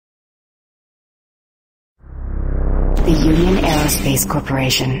The Union Aerospace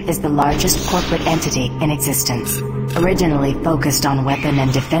Corporation is the largest corporate entity in existence. Originally focused on weapon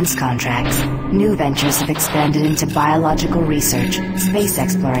and defense contracts, new ventures have expanded into biological research, space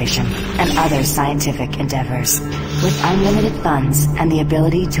exploration, and other scientific endeavors. With unlimited funds and the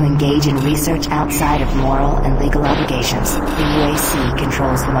ability to engage in research outside of moral and legal obligations, the UAC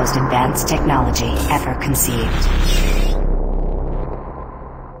controls the most advanced technology ever conceived.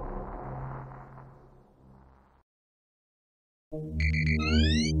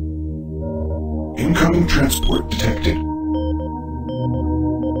 Incoming transport detected.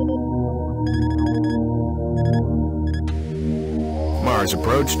 Mars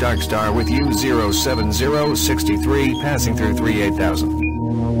approach, Dark Star with you, 07063, passing through 38,000.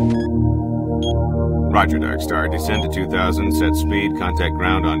 Roger, Dark Star. Descend to 2000, set speed, contact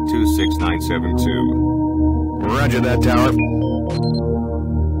ground on 26972. Roger that, tower.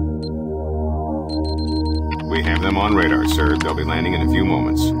 We have them on radar, sir. They'll be landing in a few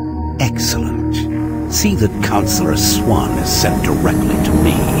moments. Excellent. See that Counselor Swan is sent directly to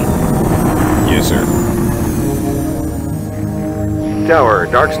me. Yes, sir. Tower,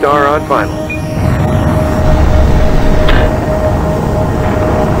 Dark Star on final.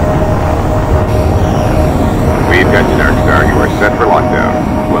 We've got you, Dark Star. You are set for lockdown.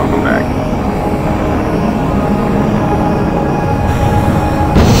 Welcome back.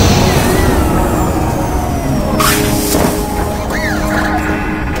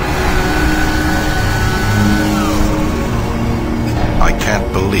 I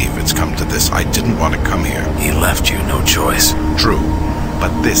can't believe it's come to this. I didn't want to come here. He left you no choice. True,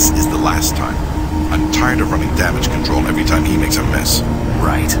 but this is the last time. I'm tired of running damage control every time he makes a mess.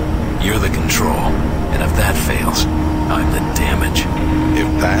 Right. You're the control. And if that fails, I'm the damage. If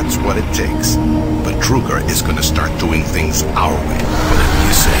that's what it takes. But Truger is going to start doing things our way. Whatever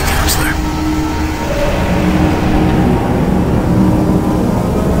you say, Counselor.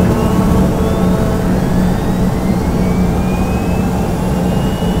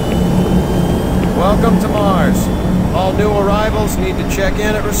 Welcome to Mars. All new arrivals need to check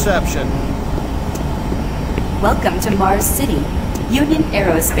in at reception. Welcome to Mars City, Union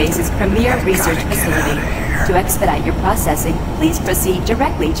Aerospace's premier research facility. To expedite your processing, please proceed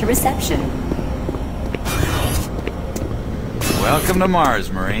directly to reception. Welcome to Mars,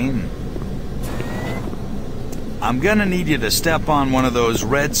 Marine. I'm gonna need you to step on one of those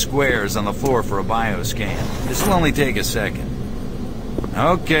red squares on the floor for a bioscan. This will only take a second.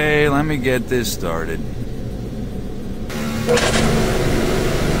 Okay, let me get this started. You're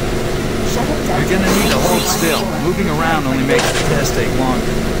gonna need to hold still. Moving around only makes the test take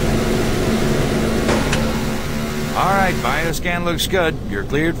longer. Alright, bioscan looks good. You're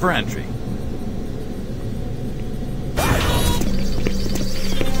cleared for entry.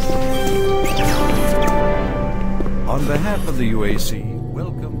 On behalf of the UAC,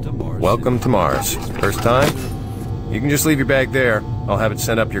 welcome to Mars. Welcome to Mars. First time? You can just leave your bag there. I'll have it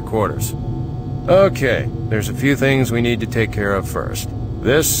sent up your quarters. Okay, there's a few things we need to take care of first.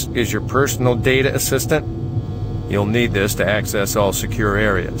 This is your personal data assistant. You'll need this to access all secure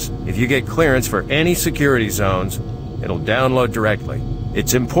areas. If you get clearance for any security zones, it'll download directly.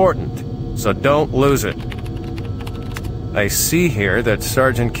 It's important, so don't lose it. I see here that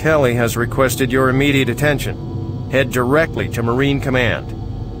Sergeant Kelly has requested your immediate attention. Head directly to Marine Command.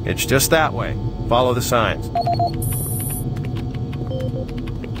 It's just that way. Follow the signs.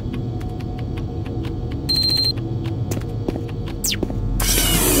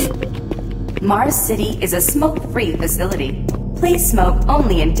 Mars City is a smoke-free facility. Please smoke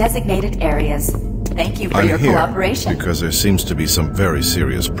only in designated areas. Thank you for your cooperation. Because there seems to be some very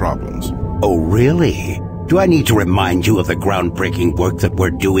serious problems. Oh, really? Do I need to remind you of the groundbreaking work that we're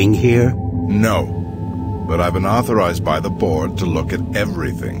doing here? No. But I've been authorized by the board to look at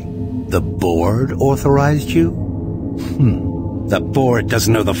everything. The board authorized you? The board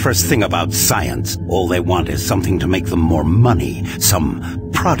doesn't know the first thing about science. All they want is something to make them more money. Some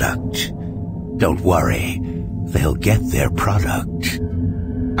product. Don't worry. They'll get their product.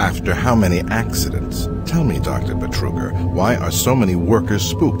 After how many accidents? Tell me, Dr. Betruger, why are so many workers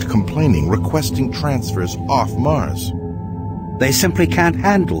spooked, complaining, requesting transfers off Mars? They simply can't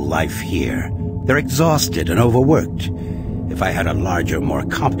handle life here. They're exhausted and overworked. If I had a larger, more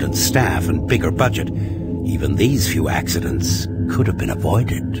competent staff and bigger budget, even these few accidents could have been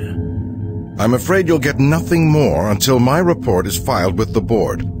avoided. I'm afraid you'll get nothing more until my report is filed with the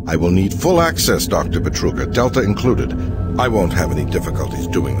board. I will need full access, Dr. Betruger, Delta included. I won't have any difficulties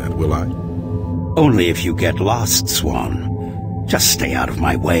doing that, will I? Only if you get lost, Swan. Just stay out of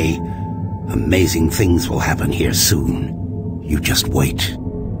my way. Amazing things will happen here soon. You just wait.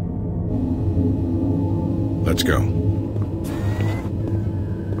 Let's go.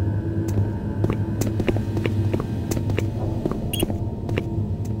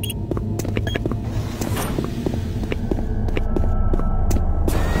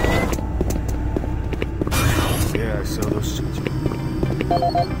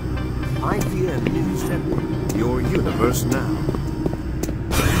 personnel.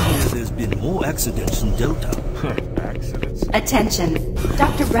 There's been more accidents in Delta. Accidents? Attention.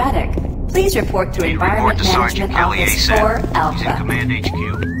 Dr. Braddock, please report to Environment Management Office 4 Alpha. Command HQ.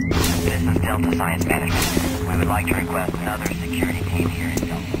 This is Delta Science Management. We would like to request another security team here in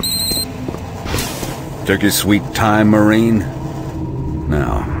Delta. Took your sweet time, Marine?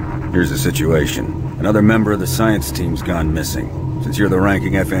 Now, here's the situation. Another member of the science team's gone missing. Since you're the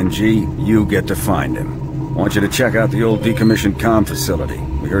ranking FNG, you get to find him. I want you to check out the old decommissioned comm facility.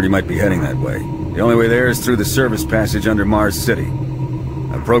 We heard he might be heading that way. The only way there is through the service passage under Mars City.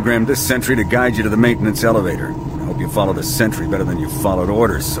 I've programmed this sentry to guide you to the maintenance elevator. I hope you follow the sentry better than you've followed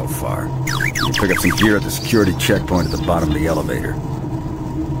orders so far. You pick up some gear at the security checkpoint at the bottom of the elevator.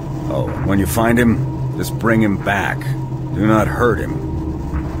 Oh, and when you find him, just bring him back. Do not hurt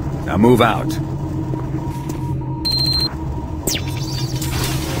him. Now move out.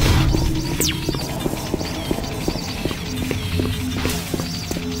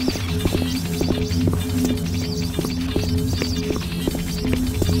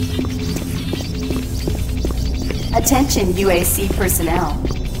 Attention UAC personnel.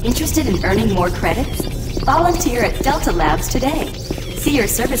 Interested in earning more credits? Volunteer at Delta Labs today. See your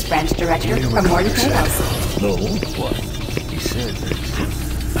service branch director for more details. No, what? He said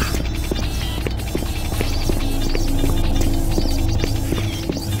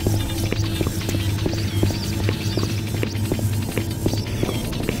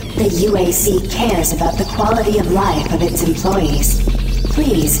The UAC cares about the quality of life of its employees.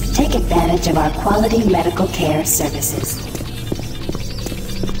 Please take advantage of our quality medical care services.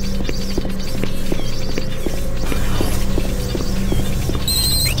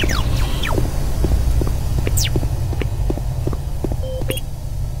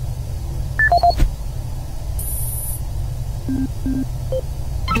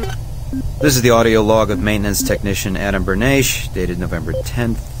 This is the audio log of maintenance technician Adam Bernache, dated November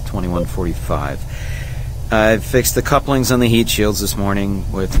 10th, 2145. I fixed the couplings on the heat shields this morning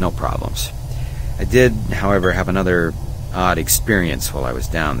with no problems. I did, however, have another odd experience while I was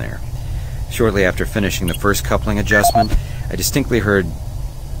down there. Shortly after finishing the first coupling adjustment, I distinctly heard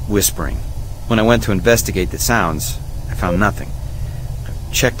whispering. When I went to investigate the sounds, I found nothing.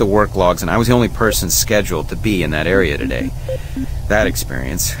 I checked the work logs, and I was the only person scheduled to be in that area today. That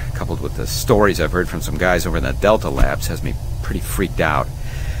experience, coupled with the stories I've heard from some guys over in the Delta Labs, has me pretty freaked out.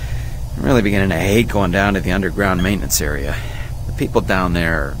 I'm really beginning to hate going down to the underground maintenance area. The people down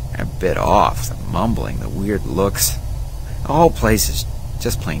there are a bit off. The mumbling, the weird looks. The whole place is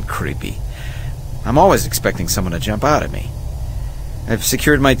just plain creepy. I'm always expecting someone to jump out at me. I've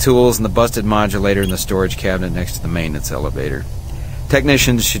secured my tools and the busted modulator in the storage cabinet next to the maintenance elevator.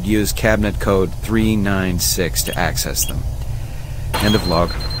 Technicians should use cabinet code 396 to access them. End of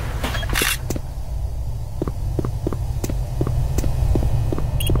log.